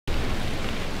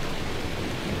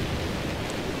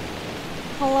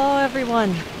Hello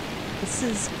everyone, this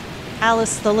is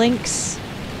Alice the Lynx,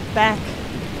 back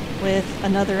with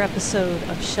another episode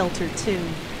of Shelter2.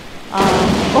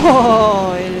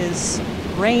 It is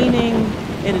raining,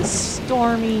 it is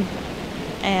stormy,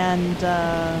 and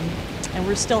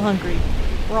we're still hungry.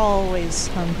 We're always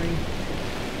hungry.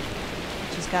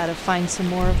 Just gotta find some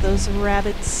more of those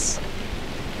rabbits,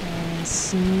 and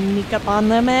sneak up on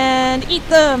them and eat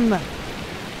them!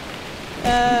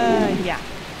 Yeah.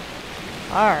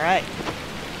 Alright.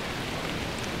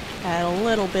 Had a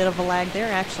little bit of a lag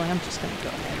there. Actually, I'm just gonna go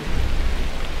ahead.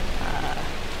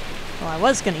 Well, I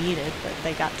was gonna eat it, but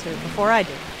they got to it before I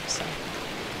did, so.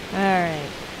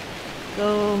 Alright.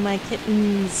 Go, my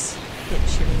kittens. Get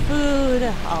your food.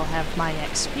 I'll have my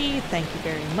XP. Thank you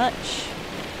very much.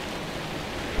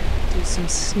 Do some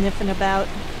sniffing about.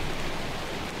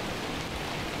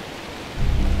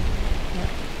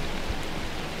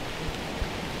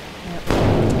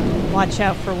 Watch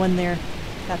out for when they're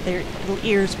got their little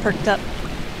ears perked up.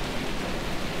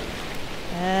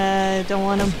 Don't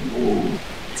want them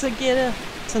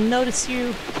to notice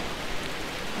you.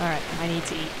 Alright, I need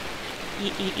to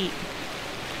eat. Eat.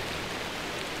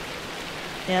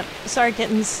 Yep, sorry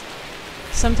kittens.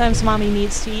 Sometimes mommy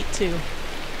needs to eat too.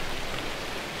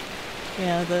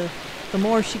 Yeah, the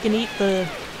more she can eat, the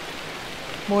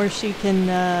more she can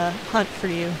hunt for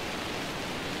you.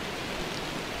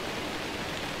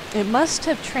 It must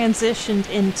have transitioned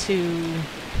into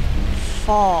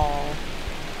fall,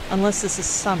 unless this is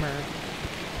summer.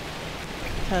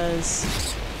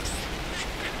 Because,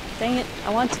 dang it, I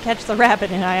want to catch the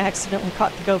rabbit and I accidentally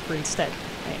caught the gopher instead.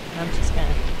 Right, I'm just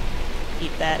gonna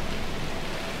eat that.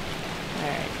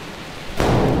 Alright.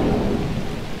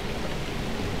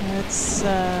 Let's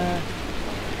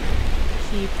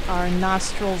keep our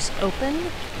nostrils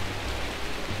open.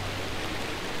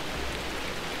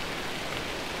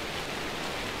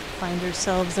 Find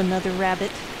ourselves another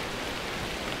rabbit.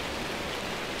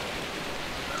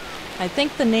 I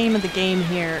think the name of the game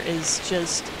here is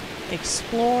just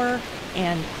explore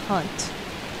and hunt.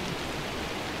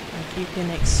 If you can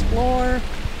explore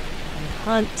and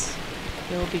hunt,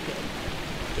 you'll be good.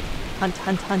 Hunt.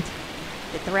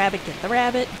 Get the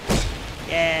rabbit.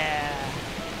 Yeah.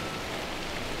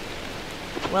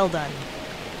 Well done.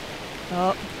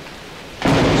 Oh.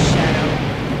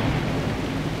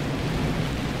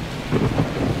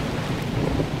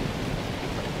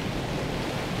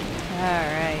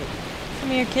 Alright. Come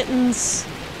here, kittens.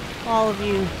 All of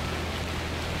you.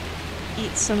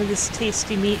 Eat some of this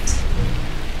tasty meat.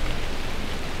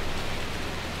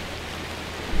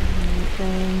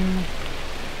 Anything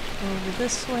over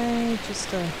this way?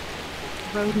 Just a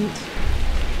rodent.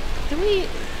 Do we...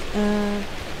 oh.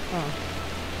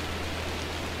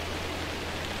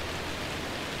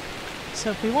 So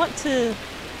if we want to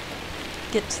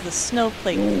get to the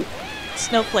snowflake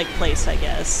place, I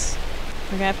guess,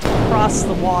 we're gonna have to cross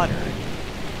the water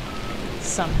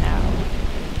somehow.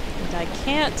 And I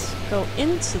can't go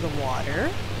into the water.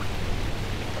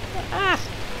 Ah!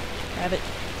 Rabbit.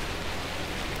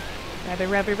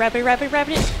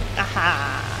 Rabbit.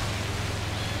 Aha!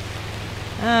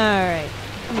 Alright.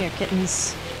 Come here,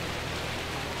 kittens.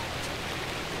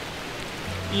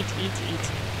 Eat.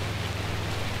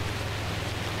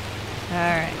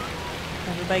 Alright.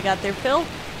 Everybody got their fill?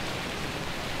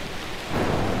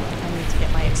 I need to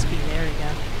get my XP. There we go.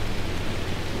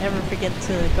 Never forget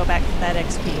to go back to that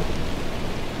XP.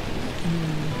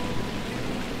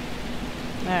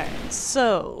 Alright,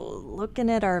 so looking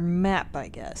at our map, I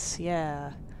guess.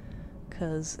 Yeah.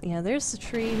 Because, yeah, there's the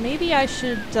tree. Maybe I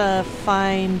should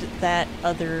find that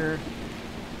other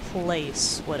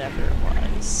place, whatever it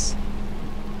was.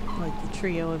 Like the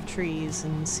trio of trees,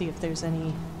 and see if there's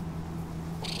any...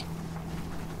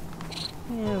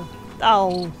 Ew.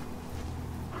 Oh.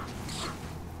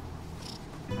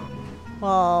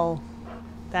 Well,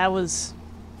 that was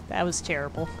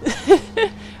terrible.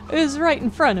 It was right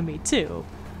in front of me, too.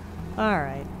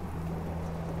 Alright.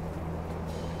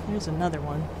 There's another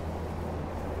one.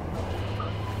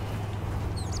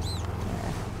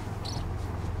 Yeah.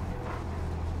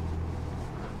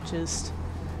 Just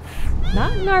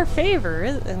not in our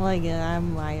favor. Like,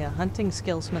 my hunting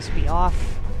skills must be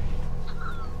off.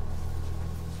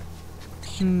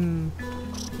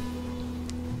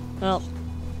 Well,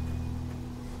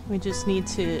 we just need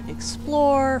to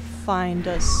explore, find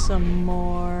us some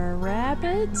more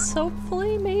rabbits,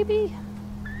 hopefully, maybe?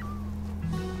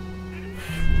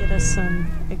 Get us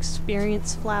some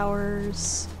experience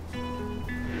flowers.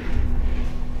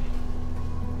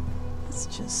 It's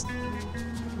just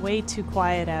way too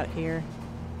quiet out here.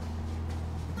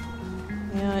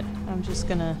 You know what? I'm just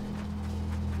gonna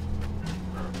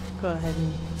go ahead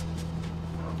and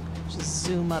just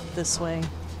zoom up this way.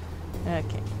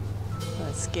 Okay,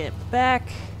 let's get back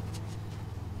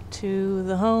to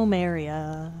the home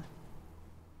area.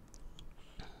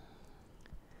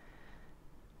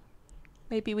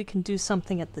 Maybe we can do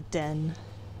something at the den.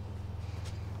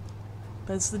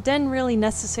 But is the den really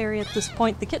necessary at this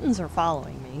point? The kittens are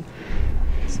following me.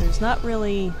 So there's not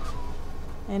really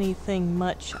anything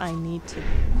much I need to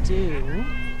do.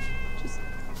 Just...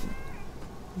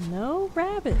 no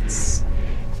rabbits.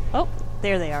 Oh,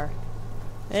 there they are.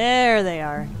 There they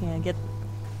are. Yeah, get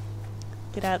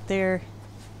out there.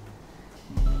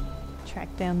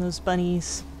 Track down those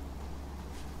bunnies.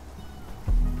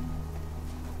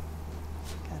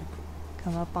 Gotta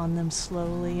come up on them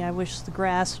slowly. I wish the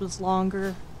grass was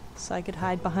longer so I could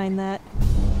hide behind that.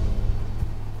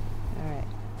 Alright.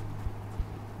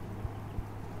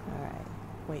 Alright.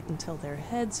 Wait until their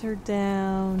heads are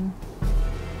down.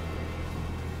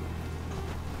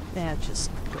 Yeah, just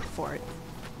go for it.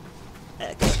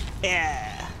 Okay.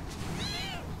 Yeah.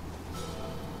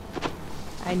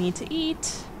 I need to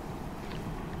eat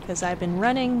because I've been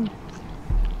running.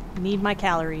 Need my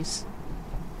calories.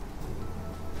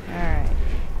 Alright.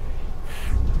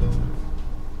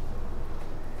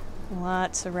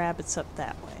 Lots of rabbits up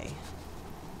that way.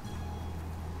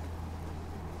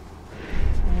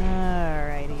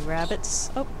 Alrighty,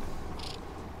 rabbits. Oh.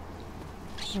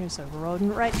 There's a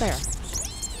rodent right there.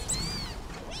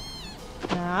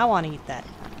 I want to eat that.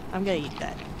 I'm gonna eat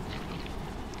that.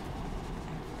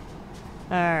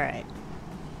 Alright.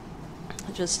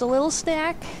 Just a little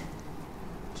snack.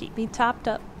 Keep me topped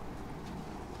up.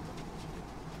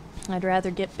 I'd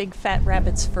rather get big fat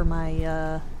rabbits for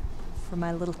my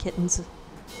little kittens.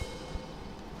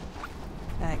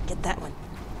 Alright, get that one.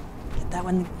 Get that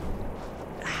one.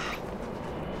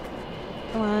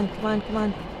 Come on, come on, come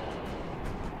on.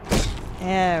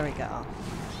 There we go.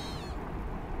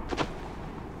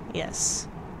 Yes.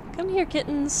 Come here,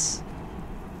 kittens.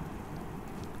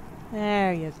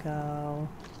 There you go.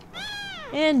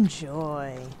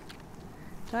 Enjoy.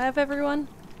 Do I have everyone?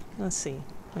 Let's see.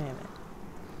 Wait a minute.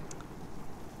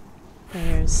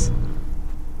 There's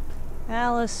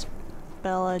Alice,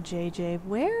 Bella, JJ.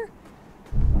 Where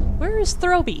is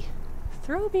Throby?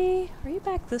 Throby, are you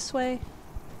back this way?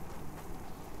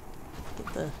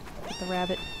 Get the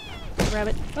rabbit. Get the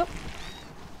rabbit. Oh.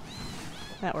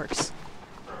 That works.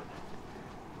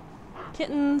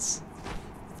 Kittens.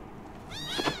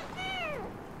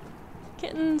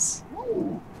 Kittens.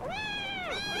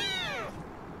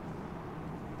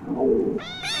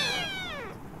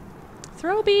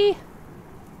 Throby.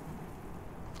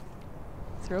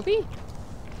 Throby?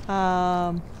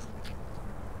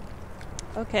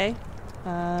 Okay.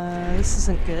 This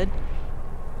isn't good.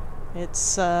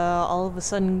 It's, all of a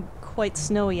sudden quite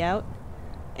snowy out.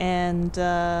 And,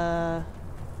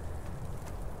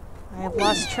 I have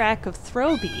lost track of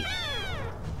Throby.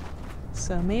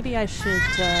 So maybe I should,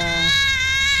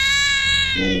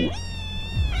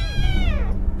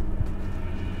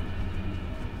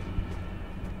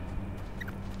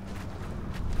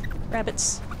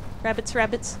 rabbits. Rabbits,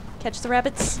 rabbits. Catch the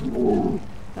rabbits.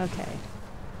 Okay.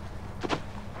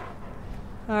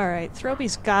 Alright,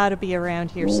 Throby's gotta be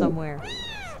around here somewhere.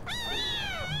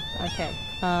 Okay.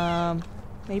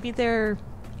 Maybe they're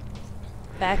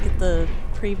back at the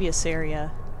previous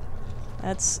area.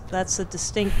 That's a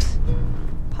distinct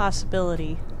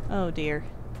possibility. Oh dear.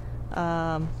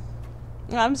 I'm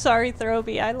sorry,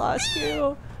 Throby, I lost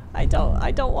you. I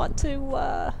don't want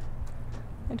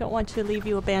to leave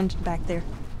you abandoned back there.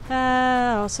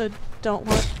 I also don't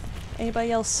want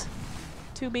anybody else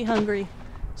to be hungry.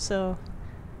 So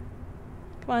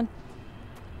come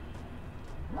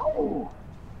on.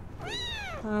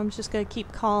 I'm just gonna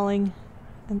keep calling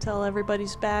until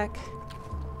everybody's back.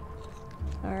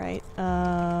 Alright,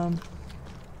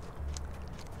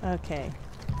 okay.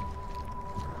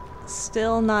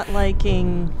 Still not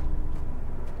liking...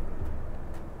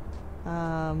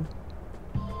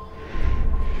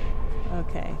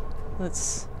 okay.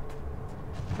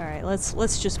 Alright,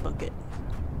 let's just book it.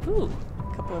 Ooh,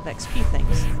 a couple of XP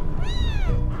things.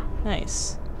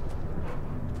 Nice.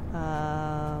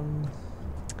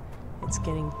 It's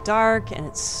getting dark and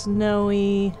it's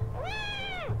snowy.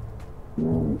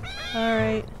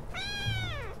 Alright.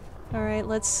 Alright,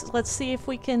 let's see if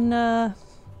we can,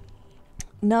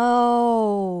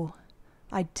 No!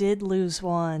 I did lose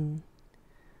one.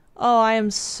 Oh,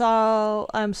 I'm so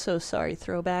sorry,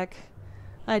 Throwback.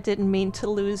 I didn't mean to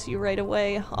lose you right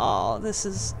away. Oh, this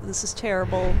is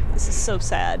terrible. This is so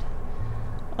sad.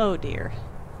 Oh dear.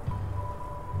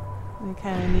 We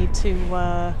kinda need to,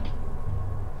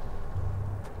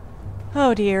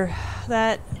 Oh dear,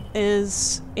 that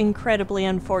is incredibly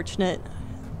unfortunate.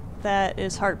 That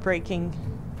is heartbreaking.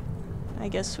 I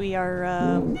guess we are,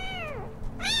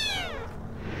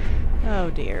 oh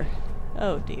dear.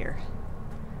 Oh dear.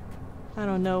 I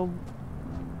don't know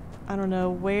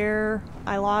where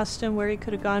I lost him, where he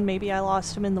could have gone. Maybe I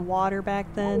lost him in the water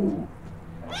back then.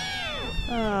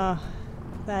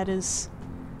 That is...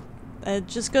 It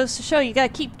just goes to show you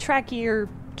gotta keep track of your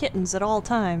kittens at all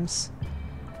times.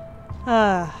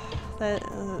 That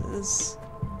is...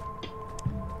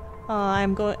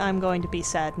 I'm going to be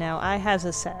sad now. I has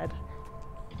a sad.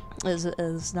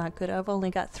 Is not good. I've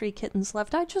only got 3 kittens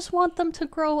left. I just want them to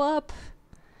grow up.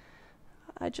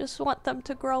 I just want them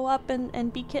to grow up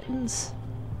and be kittens.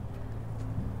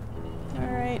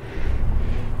 Alright.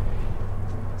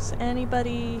 Is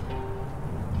anybody...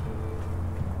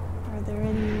 Are there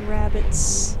any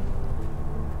rabbits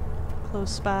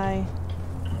close by?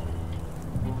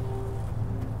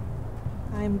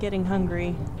 I'm getting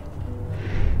hungry.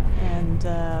 And,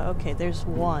 okay, there's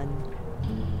one.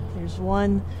 There's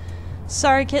one.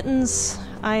 Sorry, kittens.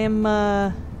 I'm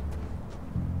gonna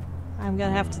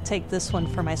have to take this one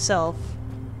for myself.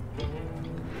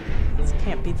 This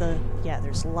can't be the... Yeah,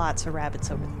 there's lots of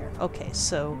rabbits over here. Okay,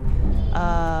 so,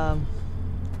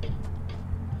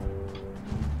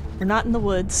 we're not in the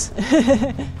woods.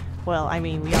 Well, I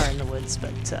mean, we are in the woods,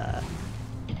 but,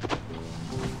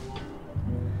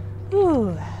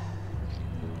 Whew.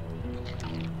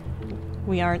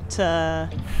 We aren't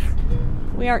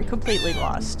completely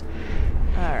lost.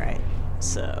 Alright,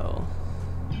 so...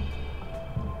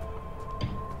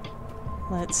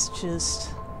 Let's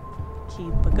just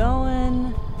keep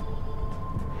going.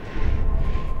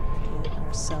 Get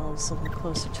ourselves a little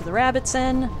closer to the rabbits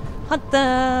and hunt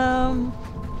them!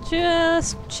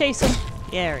 Just chase them.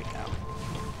 There we go.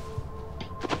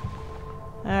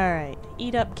 Alright,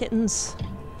 eat up, kittens.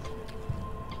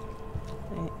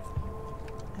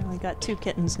 I only got 2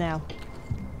 kittens now.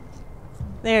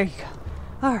 There you go.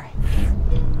 Alright.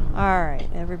 Alright,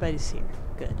 everybody's here.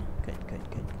 Good, good, good,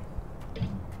 good.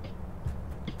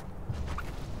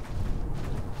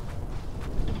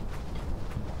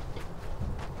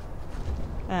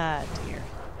 Ah, dear.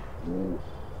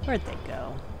 Where'd they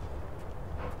go?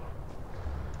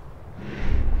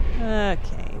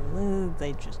 Okay,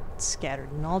 they just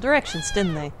scattered in all directions,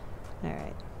 didn't they?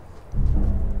 Alright.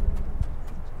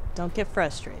 Don't get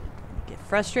frustrated. You get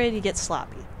frustrated, you get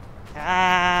sloppy.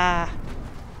 Ah!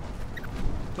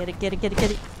 Get it, get it, get it,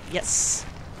 get it. Yes!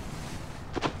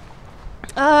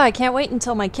 Ah, I can't wait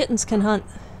until my kittens can hunt.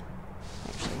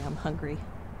 Actually, I'm hungry.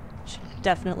 Should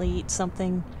definitely eat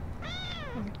something.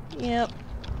 Yep.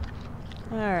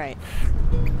 Alright.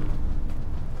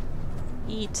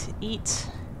 Eat, eat.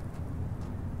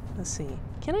 Let's see.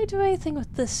 Can I do anything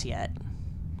with this yet?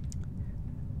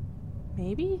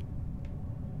 Maybe?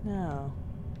 No.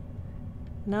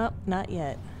 Nope, not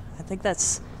yet. I think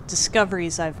that's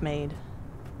discoveries I've made.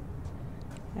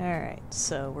 Alright,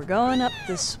 so we're going up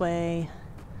this way.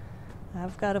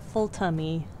 I've got a full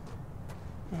tummy.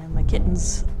 And my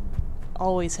kittens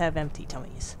always have empty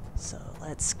tummies. So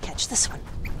let's catch this one.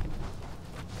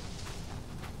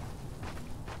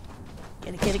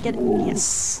 Get it, get it, get it.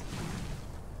 Yes.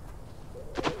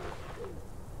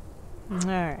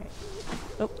 Alright.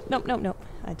 Oh, nope, nope, nope.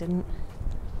 I didn't.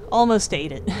 Almost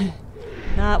ate it.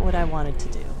 Not what I wanted to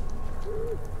do.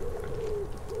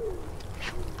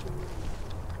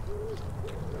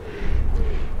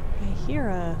 I hear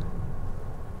a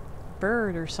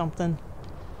bird or something.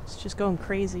 It's just going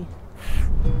crazy.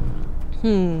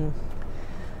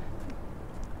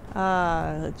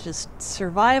 Just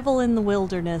survival in the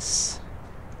wilderness.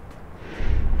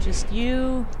 Just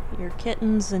you, your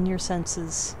kittens, and your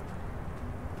senses.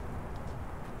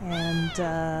 And,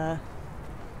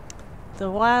 the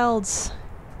wilds,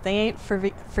 they ain't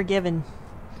forgiven.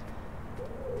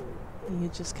 You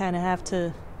just kind of have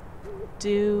to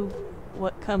do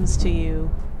what comes to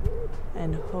you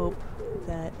and hope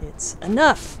that it's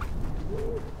enough.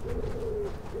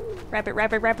 Rabbit,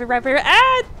 rabbit, rabbit, rabbit.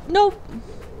 Ah! Nope!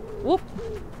 Whoop!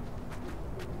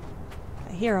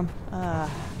 I hear him.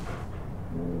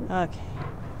 Okay.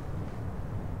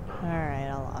 Alright,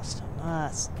 I lost him.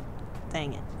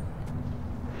 Dang it.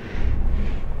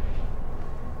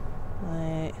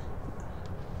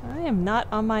 I am not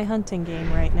on my hunting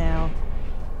game right now.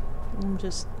 I'm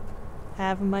just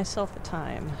having myself a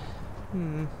time.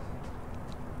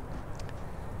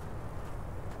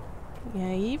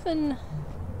 Yeah, even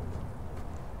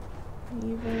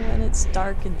when it's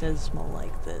dark and dismal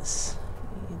like this,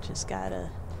 you just gotta...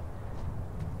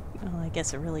 Well, I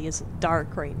guess it really isn't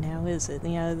dark right now, is it?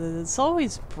 You know, it's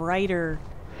always brighter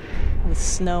with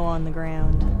snow on the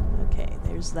ground. Okay,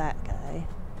 there's that guy.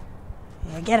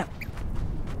 Yeah, get him!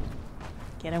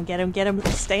 Get him, get him, get him!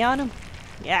 Stay on him!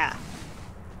 Yeah!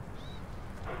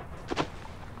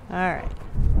 Alright.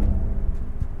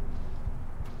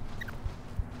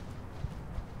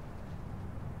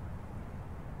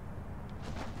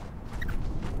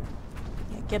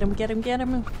 Yeah, get him, get him, get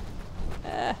him!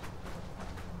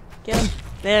 Get him!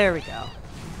 There we go.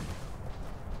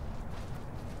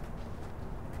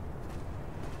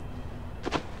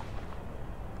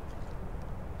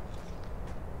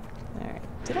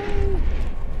 Did I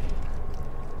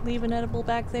leave an edible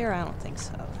back there? I don't think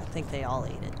so. I think they all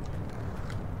ate it.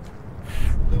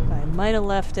 I might have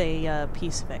left a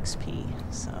piece of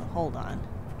XP, so hold on.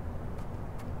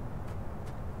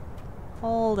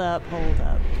 Hold up, hold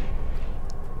up.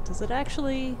 Does it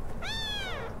actually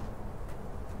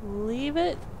leave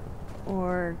it?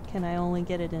 Or can I only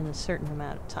get it in a certain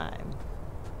amount of time?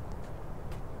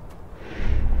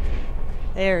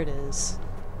 There it is.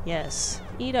 Yes.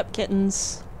 Eat up,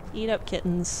 kittens. Eat up,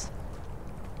 kittens.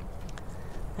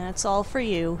 That's all for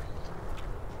you.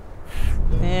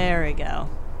 There we go.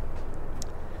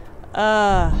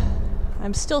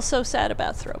 I'm still so sad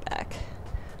about throwback.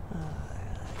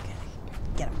 Okay.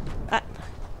 Get him. Ah.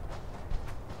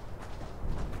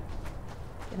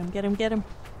 Get him, get him, get him.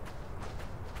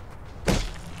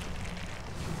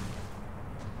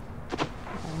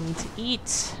 I need to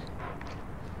eat.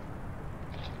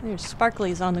 There's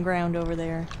sparklies on the ground over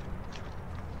there.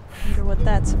 Wonder what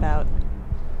that's about.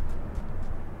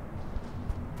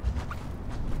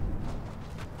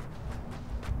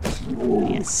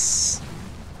 Yes.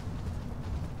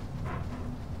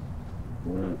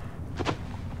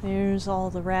 There's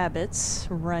all the rabbits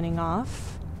running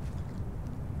off.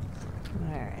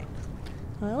 Alright.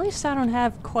 Well, at least I don't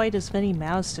have quite as many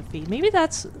mouths to feed. Maybe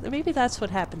that's what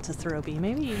happened to Throby.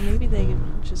 Maybe they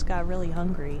just got really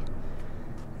hungry.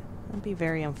 That'd be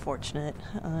very unfortunate.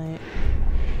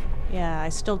 Yeah, I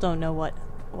still don't know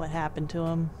what happened to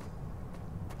him.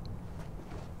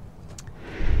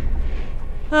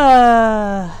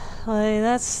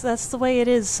 That's the way it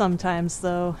is sometimes,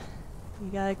 though.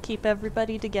 You gotta keep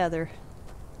everybody together.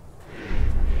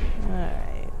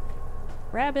 Alright.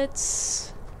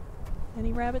 Rabbits.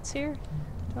 Any rabbits here?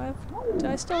 Do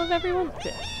I still have everyone?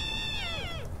 Good.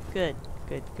 Good,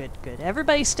 good, good, good.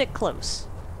 Everybody stick close.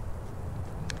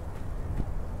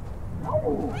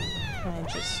 I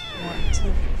just want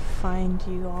to find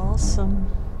you all some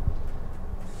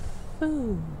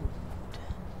food.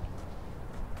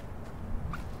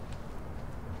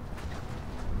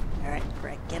 Alright,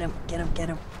 right, get him, get him, get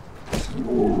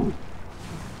him.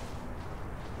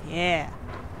 Yeah.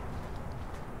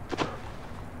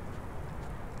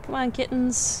 Come on,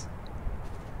 kittens.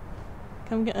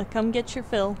 Come get your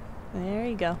fill. There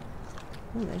you go.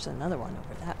 Ooh, there's another one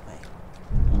over that way.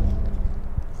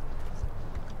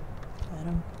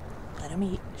 Let him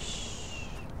eat. Shh.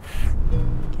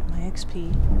 Get my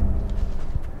XP.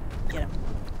 Get him.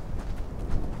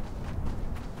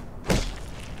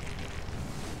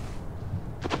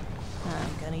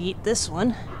 I'm gonna eat this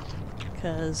one,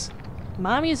 because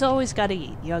mommy's always gotta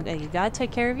eat. You gotta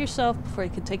take care of yourself before you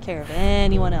can take care of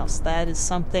anyone else. That is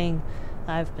something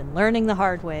I've been learning the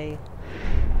hard way.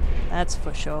 That's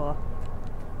for sure.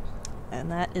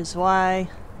 And that is why,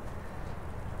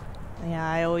 yeah,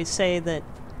 I always say that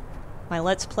my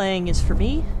Let's Playing is for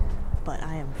me, but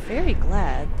I am very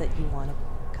glad that you want to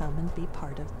come and be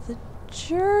part of the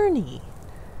journey.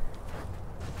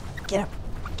 Get him!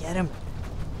 Get him!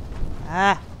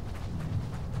 Ah!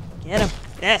 Get him!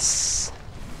 Yes!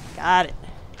 Got it.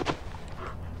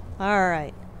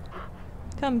 Alright.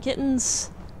 Come,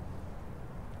 kittens.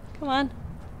 Come on.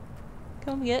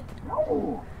 Come get.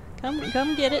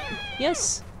 Come get it.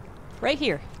 Yes! Right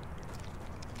here.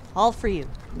 All for you.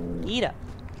 Eat up.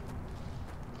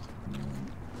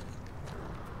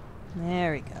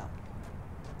 There we go.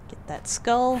 Get that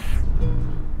skull.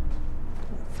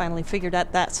 Finally figured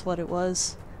out that's what it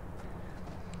was.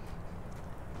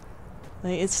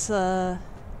 It's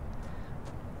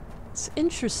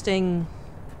interesting,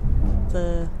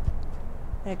 the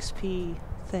XP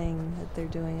thing that they're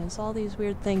doing. It's all these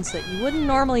weird things that you wouldn't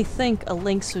normally think a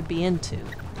lynx would be into.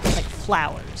 Like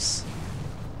flowers.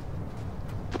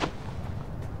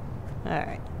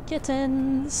 Alright.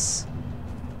 Kittens!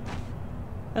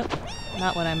 Oh,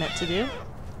 not what I meant to do.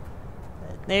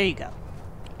 But there you go.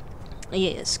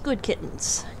 Yes, good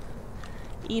kittens.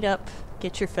 Eat up,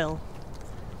 get your fill.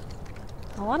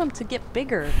 I want them to get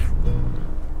bigger.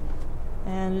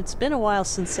 And it's been a while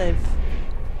since I've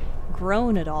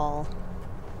grown at all.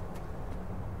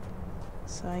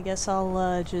 So I guess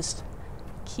I'll just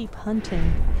keep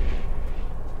hunting.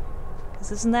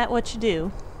 Because isn't that what you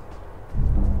do?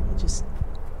 You just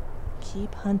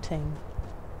keep hunting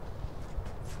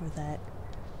for that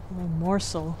little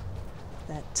morsel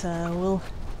that will...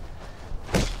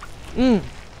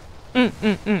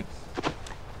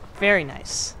 Very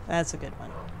nice. That's a good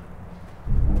one.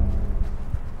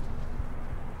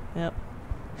 Yep.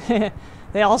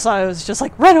 They all saw it was just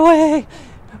like, run away!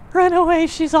 Run away!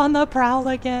 She's on the prowl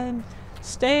again!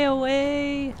 Stay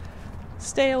away!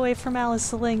 Stay away from Alice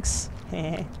the Lynx.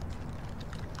 Alright.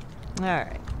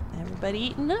 Everybody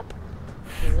eating up?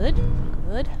 Good.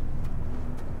 Good.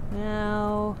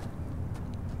 Now...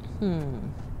 I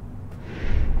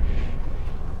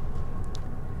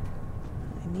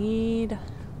need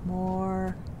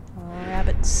more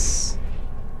rabbits.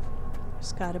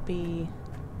 There's gotta be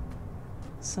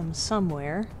some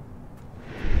somewhere.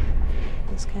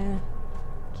 Just kinda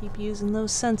keep using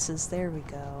those senses. There we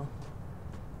go.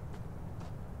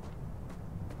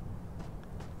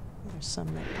 There's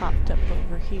some that popped up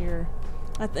over here.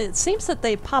 It seems that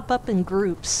they pop up in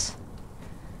groups.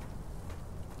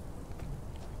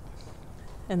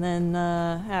 And then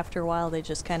after a while they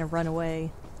just kind of run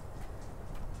away.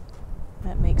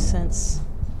 That makes sense.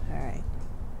 Alright.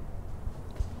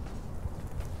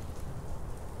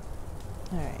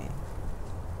 Alright.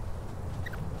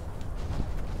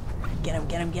 Get him,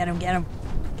 get him, get him, get him.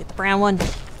 Get the brown one.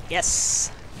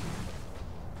 Yes!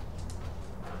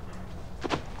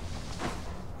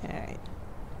 Alright.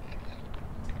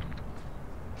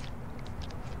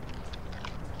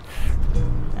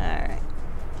 Alright.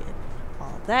 Get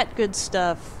all that good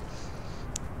stuff.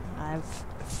 I've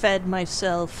fed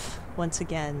myself once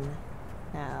again.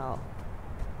 Now,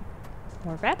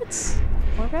 more rabbits?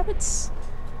 More rabbits?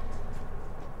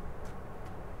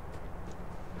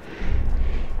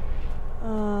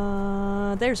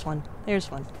 There's one. There's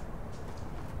one.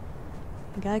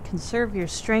 You gotta conserve your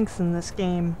strength in this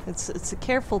game. It's a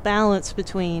careful balance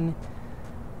between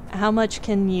how much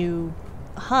can you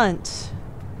hunt,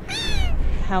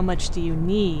 how much do you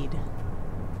need,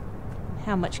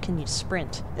 how much can you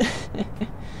sprint.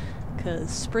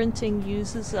 Because sprinting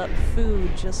uses up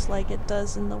food just like it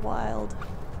does in the wild.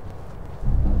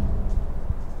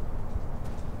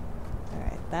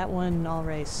 Alright, that one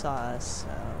already saw us, so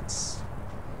let's...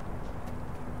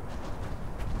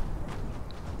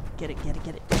 Get it, get it,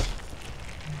 get it.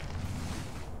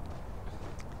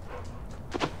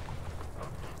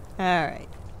 Alright.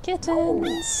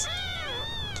 Kittens!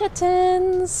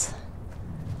 Kittens!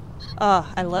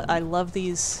 Oh, I love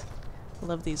these... I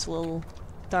love these little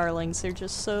darlings. They're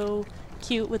just so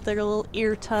cute with their little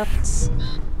ear tufts.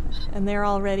 And they're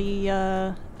already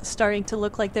starting to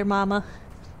look like their mama.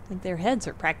 I think their heads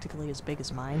are practically as big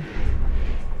as mine.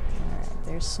 Alright,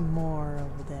 there's some more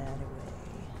over that way.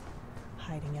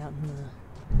 Hiding out in the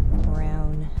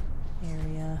brown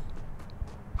area.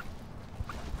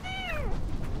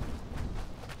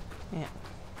 Yeah.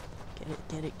 Get it,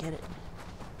 get it, get it.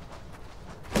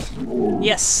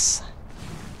 Yes!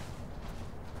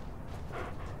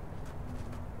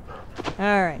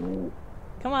 Alright.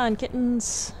 Come on,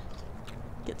 kittens.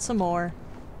 Get some more.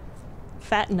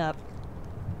 Fatten up.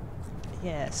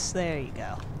 Yes, there you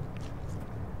go.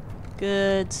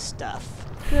 Good stuff.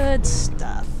 Good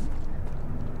stuff.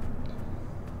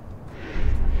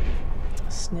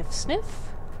 Sniff, sniff.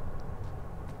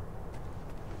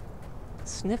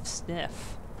 Sniff,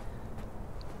 sniff.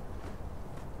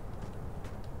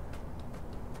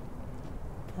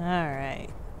 Alright.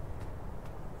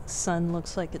 The sun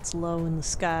looks like it's low in the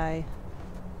sky.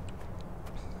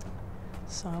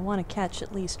 So I want to catch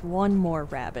at least one more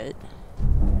rabbit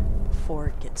before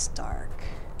it gets dark.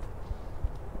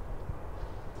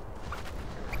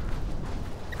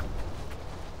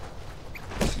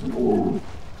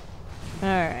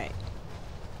 Alright.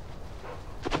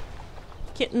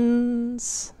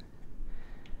 Kittens.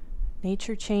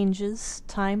 Nature changes,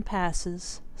 time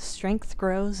passes, strength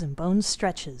grows, and bone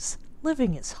stretches.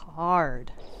 Living is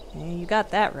hard. Yeah, you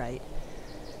got that right.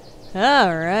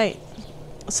 Alright.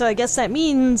 So I guess that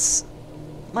means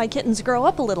my kittens grow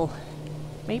up a little.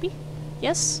 Maybe?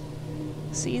 Yes?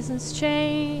 Seasons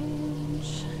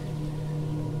change.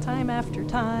 Time after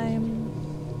time.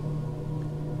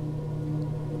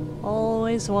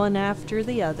 Always one after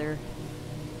the other.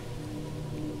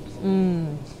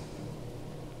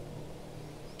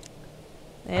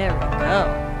 There we go.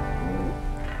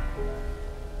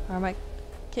 Are my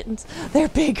kittens? They're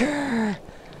bigger!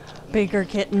 Bigger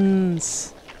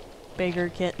kittens. Bigger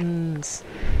kittens.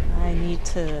 I need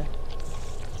to...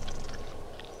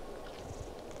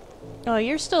 Oh,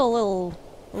 you're still a little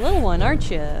one, aren't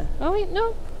you? Oh wait,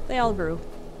 no. They all grew.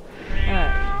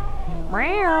 Alright.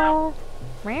 Meow.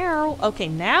 Meow. Okay,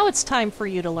 now it's time for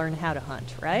you to learn how to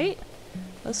hunt, right?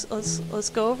 Let's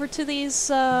go over to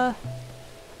these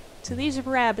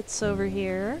rabbits over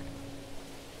here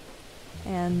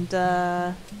and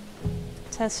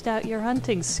test out your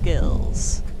hunting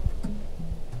skills.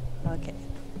 Okay,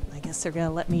 I guess they're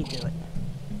gonna let me do it.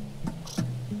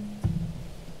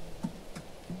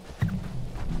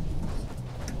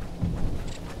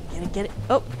 Get it.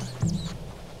 Oh!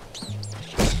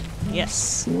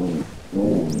 Yes.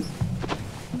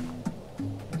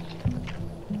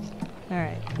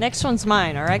 Alright, next one's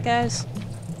mine, alright guys?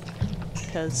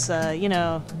 Because, you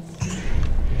know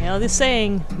this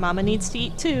saying, Mama needs to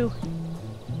eat too.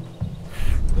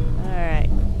 Alright.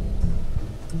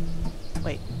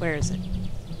 Wait, where is it?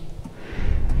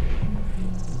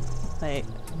 Wait,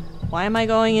 why am I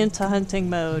going into hunting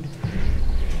mode?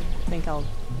 I think I'll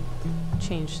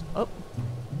change. Oh,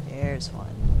 there's one.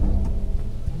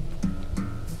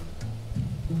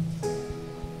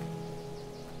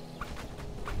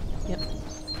 Yep.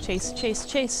 Chase, chase,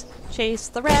 chase. Chase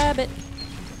the rabbit.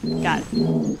 Got it.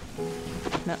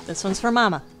 No, this one's for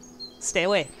Mama. Stay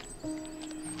away.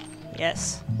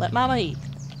 Yes, let Mama eat.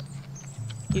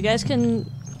 You guys can.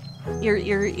 You're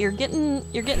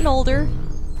getting older.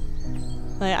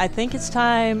 I think it's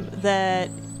time that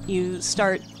you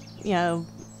start,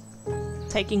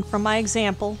 taking from my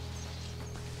example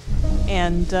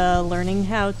and learning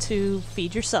how to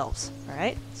feed yourselves. All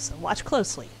right, so watch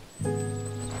closely.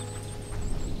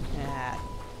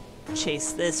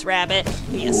 Chase this rabbit.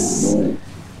 Yes.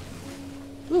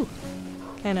 Ooh,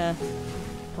 kind of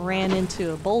ran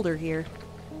into a boulder here.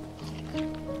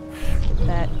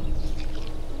 That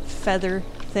feather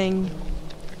thing.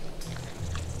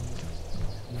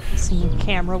 Some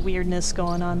camera weirdness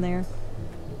going on there.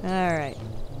 Alright.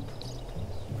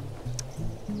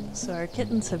 So our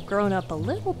kittens have grown up a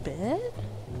little bit.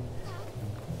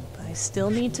 But I still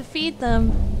need to feed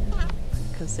them.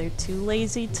 Because they're too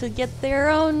lazy to get their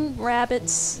own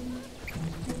rabbits.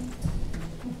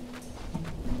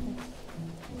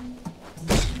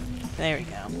 There we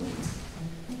go.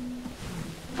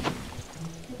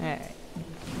 Alright.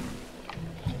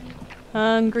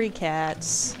 Hungry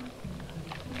cats.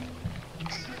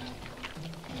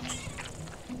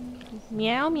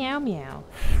 Meow, meow, meow.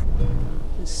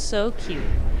 It's so cute.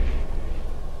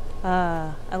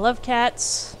 I love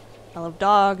cats. I love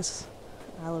dogs.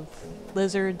 I love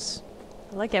lizards.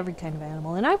 I like every kind of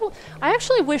animal. And I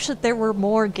actually wish that there were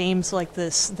more games like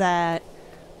this that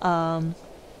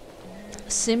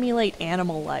simulate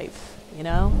animal life,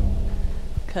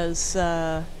 Because,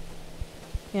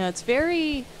 it's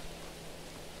very...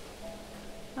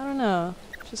 I don't know.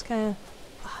 Just kind of...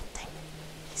 Oh, dang it.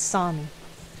 He saw me.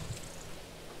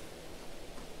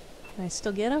 Can I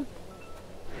still get him?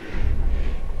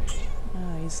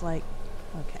 Oh, he's like...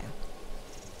 Okay.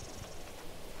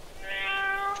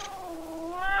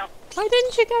 Why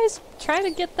didn't you guys try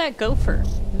to get that gopher?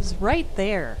 It was right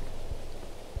there.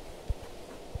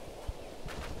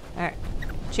 Alright.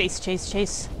 Chase, chase,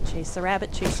 chase. Chase the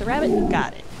rabbit, chase the rabbit.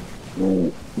 Got it.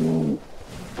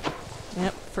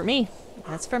 Yep, for me.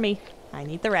 That's for me. I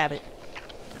need the rabbit.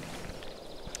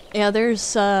 Yeah,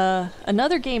 there's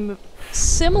another game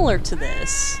similar to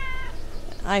this.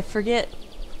 I forget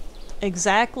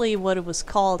exactly what it was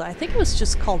called. I think it was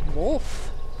just called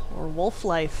Wolf or Wolf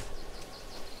Life.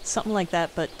 Something like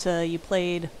that, but you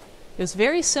played... It was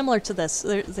very similar to this.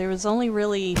 There was only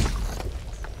really...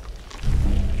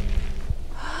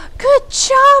 Good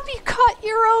job! You caught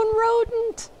your own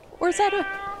rodent! Or is that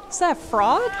a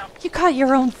frog? You caught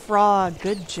your own frog.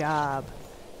 Good job.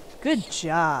 Good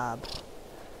job.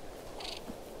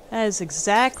 That is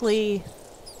exactly...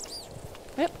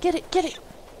 Yep, get it, get it!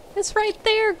 It's right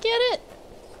there, get it!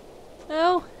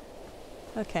 No?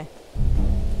 Okay.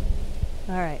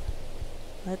 Alright.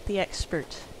 Let the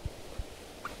expert.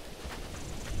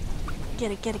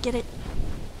 Get it, get it, get it!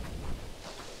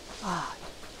 Ah.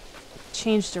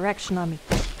 Change direction on me.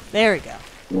 There we go.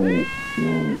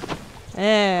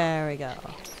 There we go.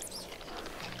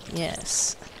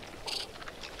 Yes.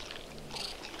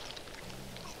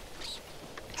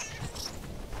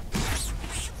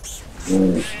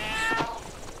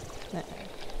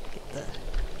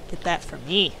 Get that for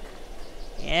me.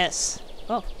 Yes.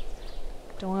 Oh.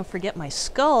 Don't want to forget my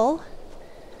skull.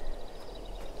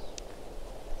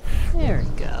 There we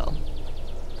go.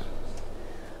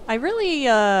 I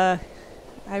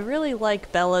really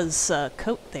like Bella's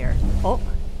coat there. Oh.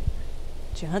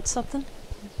 Did you hunt something?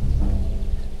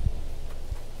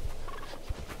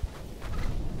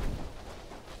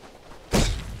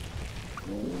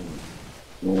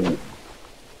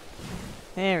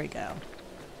 There we go.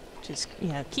 Just, you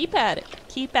know, keep at it.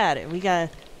 Keep at it. We gotta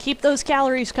keep those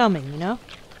calories coming, you know?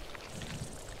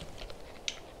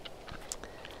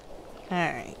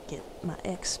 Alright, get my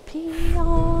XP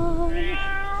on.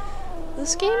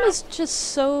 This game is just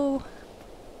so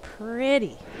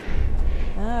pretty.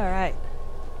 Alright.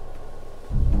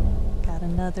 Got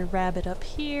another rabbit up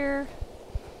here.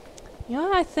 You know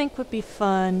what I think would be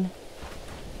fun?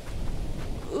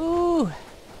 Ooh!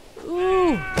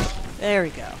 Ooh! There we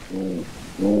go.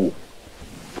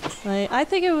 I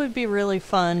think it would be really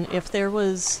fun if there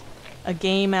was a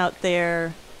game out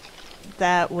there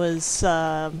that was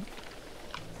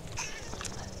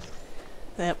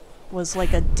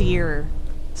like a deer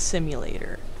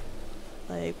simulator.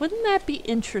 Like, wouldn't that be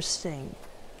interesting?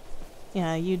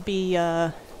 Yeah, you'd be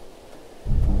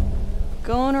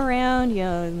going around, you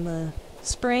know, in the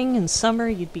spring and summer,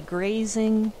 you'd be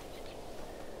grazing.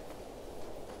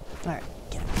 Alright,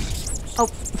 get him. Oh!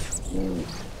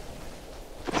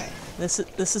 Alright,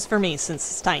 this is for me since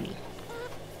it's tiny.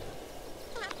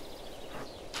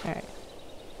 Alright.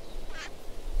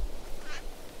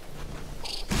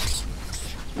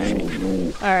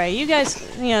 Alright, you guys,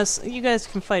 yes, you guys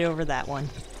can fight over that one.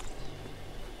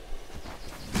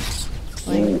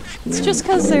 Like, it's just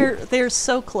because they're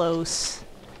so close.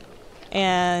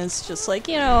 And it's just like,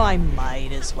 you know, I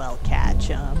might as well catch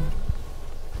them.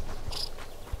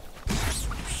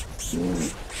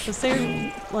 Because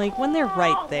they're, like, when they're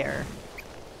right there.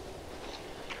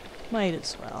 Might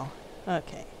as well.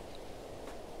 Okay.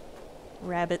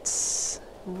 Rabbits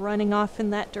running off in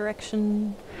that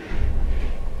direction.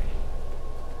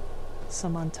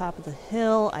 Some on top of the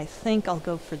hill. I think I'll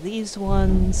go for these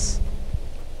ones.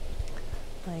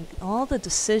 Like, all the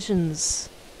decisions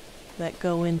that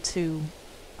go into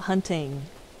hunting.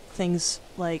 Things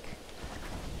like,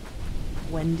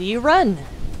 when do you run?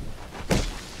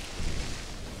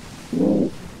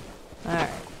 Alright.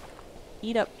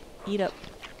 Eat up, eat up.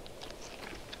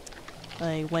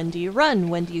 Like, when do you run?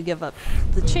 When do you give up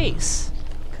the chase?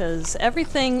 Because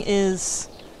everything is...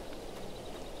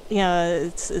 yeah,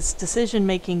 it's decision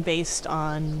making based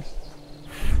on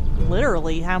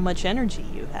literally how much energy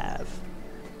you have.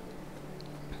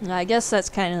 And I guess that's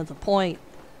kind of the point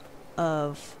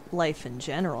of life in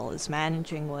general, is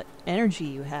managing what energy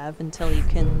you have until you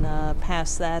can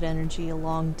pass that energy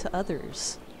along to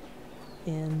others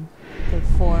in the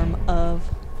form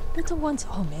of little ones.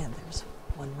 Oh man, there's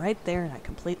one right there and I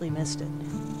completely missed it.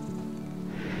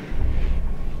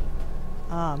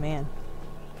 Oh man.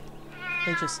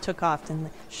 They just took off, didn't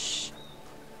they? Shh!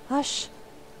 Hush!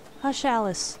 Hush,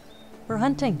 Alice! We're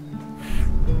hunting!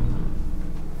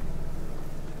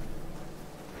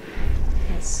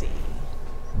 Let's see.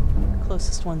 Our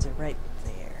closest ones are right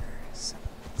there. So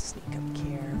let's sneak up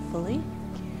carefully.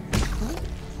 Carefully.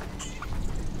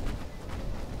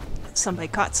 Somebody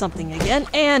caught something again,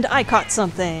 and I caught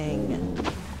something!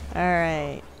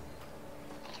 Alright.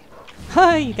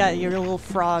 Ha! You got your little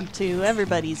frog too.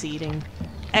 Everybody's eating.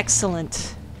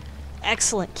 Excellent.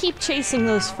 Excellent. Keep chasing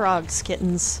those frogs,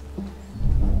 kittens.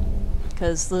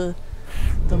 Because the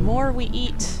more we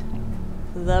eat,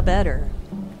 the better.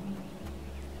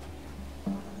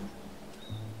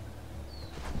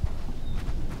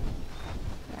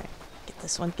 Alright, get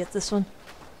this one, get this one.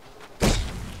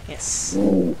 Yes.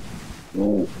 There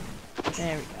we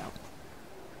go.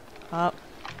 Oh,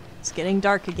 it's getting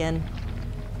dark again.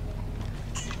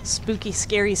 Spooky,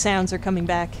 scary sounds are coming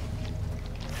back.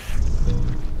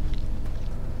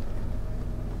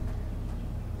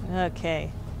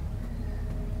 Okay.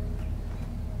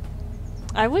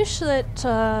 I wish that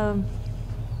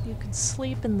you could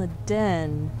sleep in the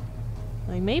den.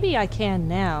 Like, maybe I can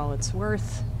now. It's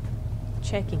worth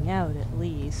checking out at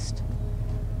least.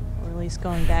 Or at least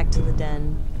going back to the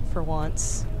den for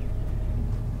once.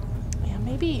 Yeah,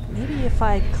 maybe if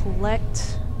I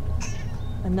collect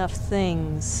enough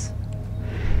things,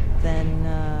 then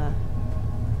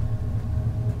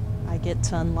I get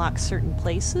to unlock certain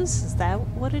places? Is that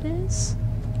what it is?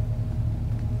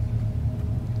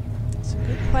 It's a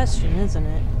good question, isn't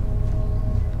it?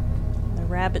 The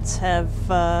rabbits have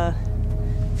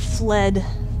fled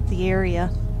the area.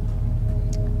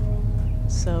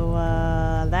 So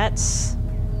that's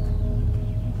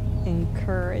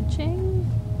encouraging?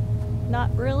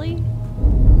 Not really?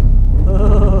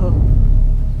 Oh,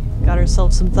 got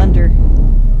ourselves some thunder.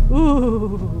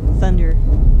 Ooh, thunder.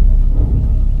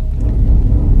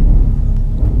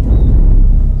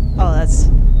 Oh,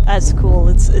 that's cool.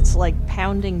 It's like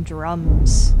pounding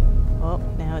drums. Oh,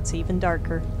 now it's even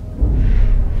darker.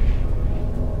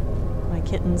 My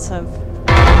kittens have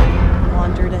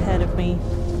wandered ahead of me.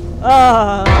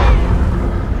 Ah,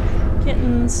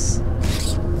 kittens.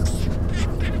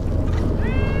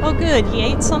 Oh good, he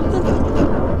ate something?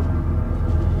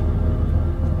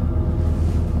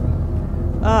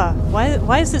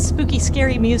 Why is this spooky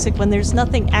scary music when there's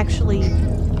nothing actually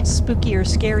spooky or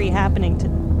scary happening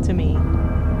to me?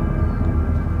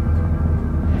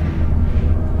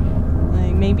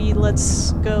 Like, maybe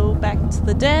let's go back to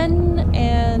the den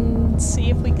and see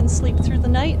if we can sleep through the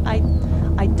night.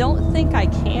 I don't think I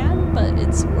can, but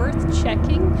it's worth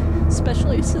checking,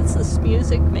 especially since this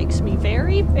music makes me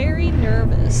very, very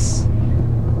nervous.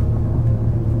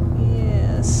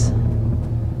 Yes.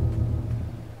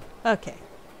 Okay.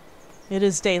 It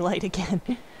is daylight again.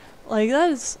 Like,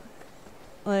 that is...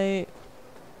 Like...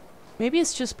 Maybe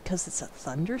it's just because it's a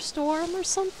thunderstorm or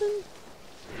something?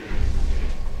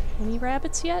 Any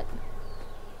rabbits yet?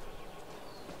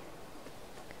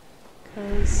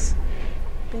 Because...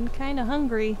 been kinda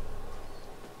hungry.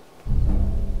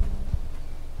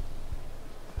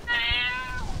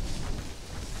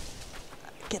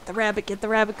 Get the rabbit, get the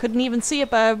rabbit. Couldn't even see it,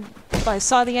 but I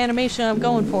saw the animation. I'm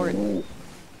going for it.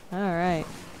 Alright.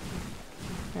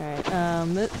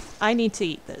 Alright, I need to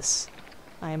eat this.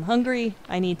 I am hungry.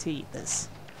 I need to eat this.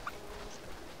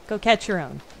 Go catch your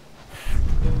own.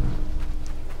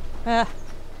 There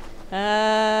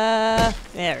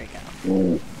we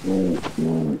go.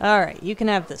 Alright, you can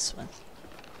have this one.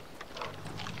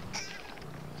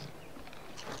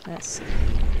 Let's see.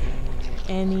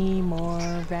 Any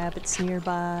more rabbits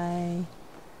nearby?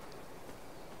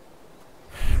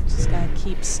 Just gotta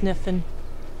keep sniffing.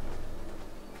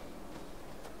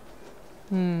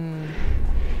 Right,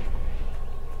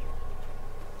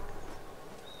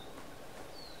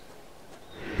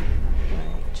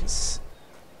 just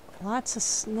lots of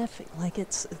sniffing. Like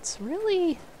it's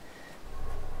really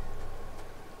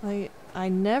like I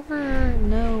never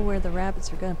know where the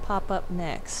rabbits are gonna pop up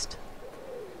next.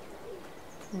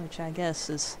 Which I guess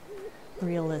is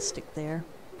realistic there.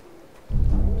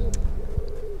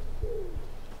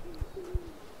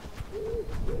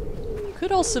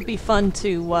 Could also be fun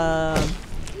to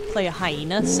play a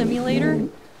hyena simulator.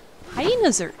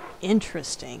 Hyenas are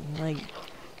interesting. Like,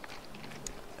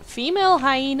 female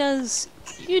hyenas,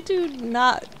 you do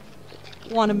not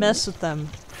want to mess with them.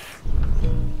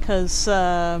 Because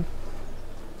I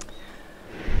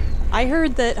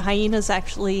heard that hyenas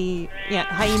actually,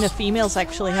 hyena females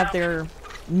actually have their...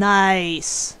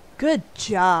 Nice! Good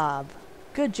job!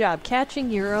 Good job catching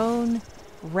your own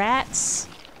rats.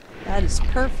 That is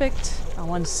perfect. I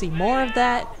want to see more of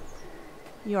that.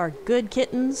 You are good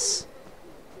kittens.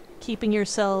 Keeping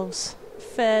yourselves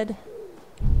fed.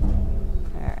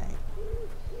 Alright.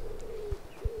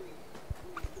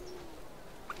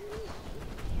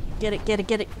 Get it, get it,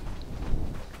 get it.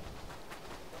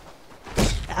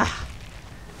 Ah!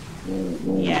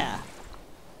 Yeah.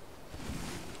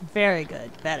 Very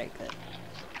good, very good.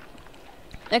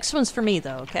 Next one's for me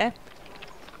though, okay?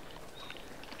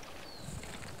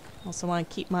 Also want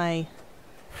to keep my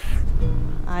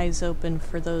eyes open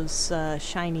for those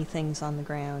shiny things on the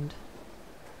ground.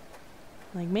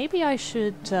 Like, maybe I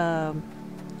should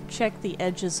check the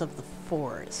edges of the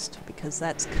forest, because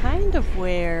that's kind of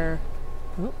where...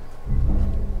 Oop.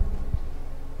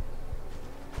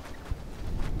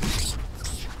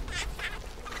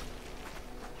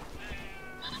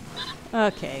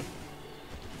 Okay.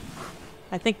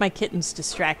 I think my kittens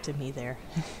distracted me there.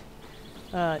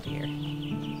 Oh dear.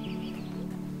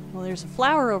 Well, there's a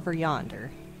flower over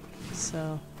yonder,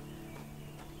 so...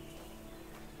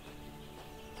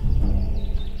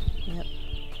 Yep.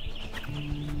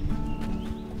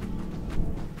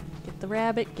 Get the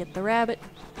rabbit, get the rabbit,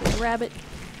 get the rabbit.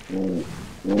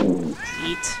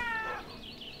 Eat.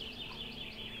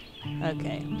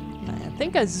 Okay. I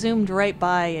think I zoomed right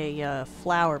by a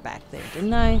flower back there,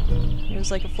 didn't I?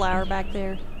 There's like a flower back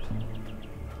there.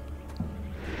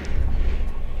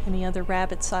 Any other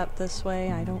rabbits out this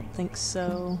way? I don't think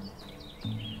so.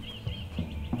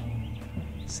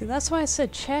 See, that's why I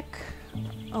said check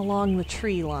along the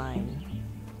tree line.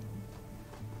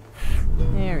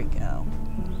 There we go.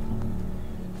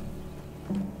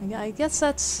 I guess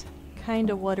that's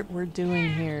kind of what we're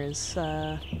doing here, is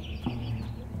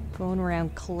going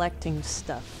around collecting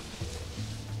stuff.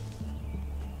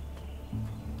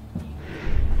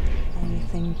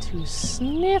 Anything to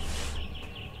sniff?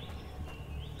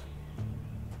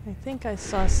 I think I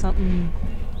saw something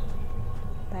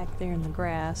back there in the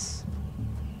grass.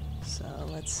 So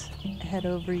let's head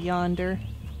over yonder.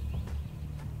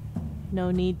 No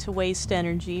need to waste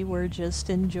energy, we're just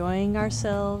enjoying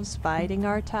ourselves, biding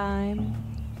our time.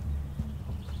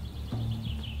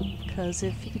 Because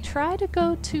if you try to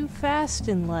go too fast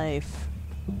in life,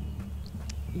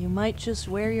 you might just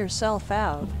wear yourself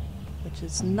out, which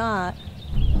is not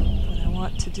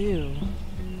want to do.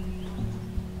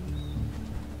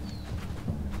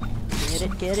 Get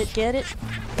it, get it, get it.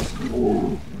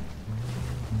 I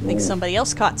think somebody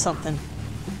else caught something.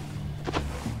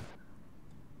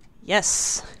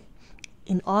 Yes.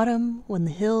 In autumn, when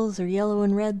the hills are yellow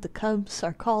and red, the cubs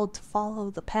are called to follow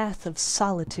the path of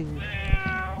solitude.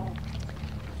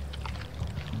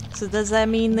 So does that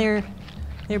mean they're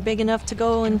big enough to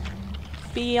go and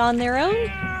be on their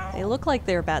own? They look like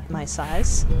they're about my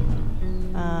size.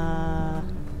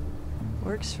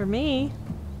 Works for me.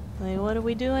 Like, what are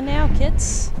we doing now,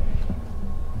 kits?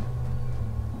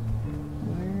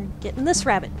 We're getting this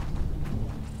rabbit.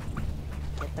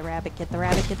 Get the rabbit, get the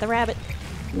rabbit, get the rabbit.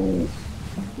 There we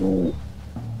go.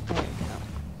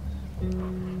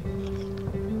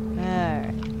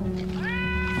 Alright.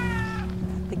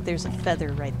 I think there's a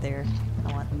feather right there.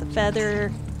 I want the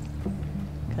feather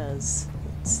because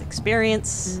it's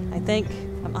experience, I think.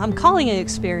 I'm calling it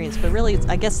experience, but really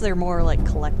I guess they're more like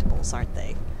collectibles, aren't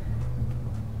they?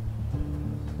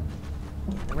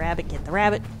 Get the rabbit, get the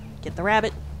rabbit, get the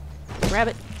rabbit, get the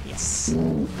rabbit. Yes.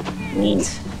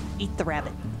 Eat the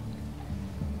rabbit.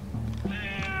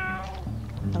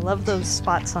 I love those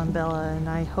spots on Bella, and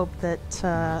I hope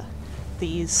that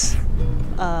these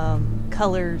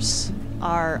colors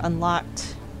are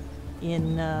unlocked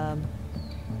in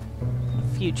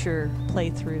future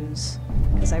playthroughs,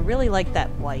 because I really like that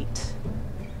white.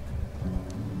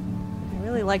 I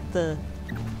really like the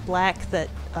black that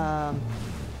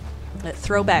that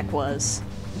Throwback was,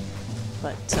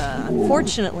 but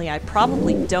unfortunately I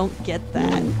probably don't get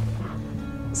that,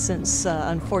 since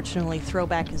unfortunately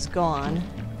Throwback is gone.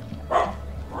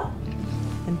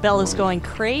 And Bella's going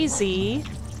crazy.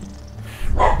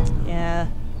 Yeah,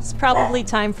 it's probably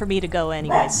time for me to go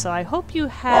anyway, so I hope you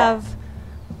have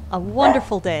a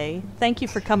wonderful day. Thank you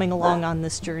for coming along on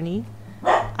this journey.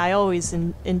 I always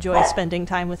enjoy spending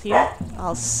time with you.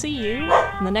 I'll see you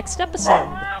in the next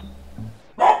episode.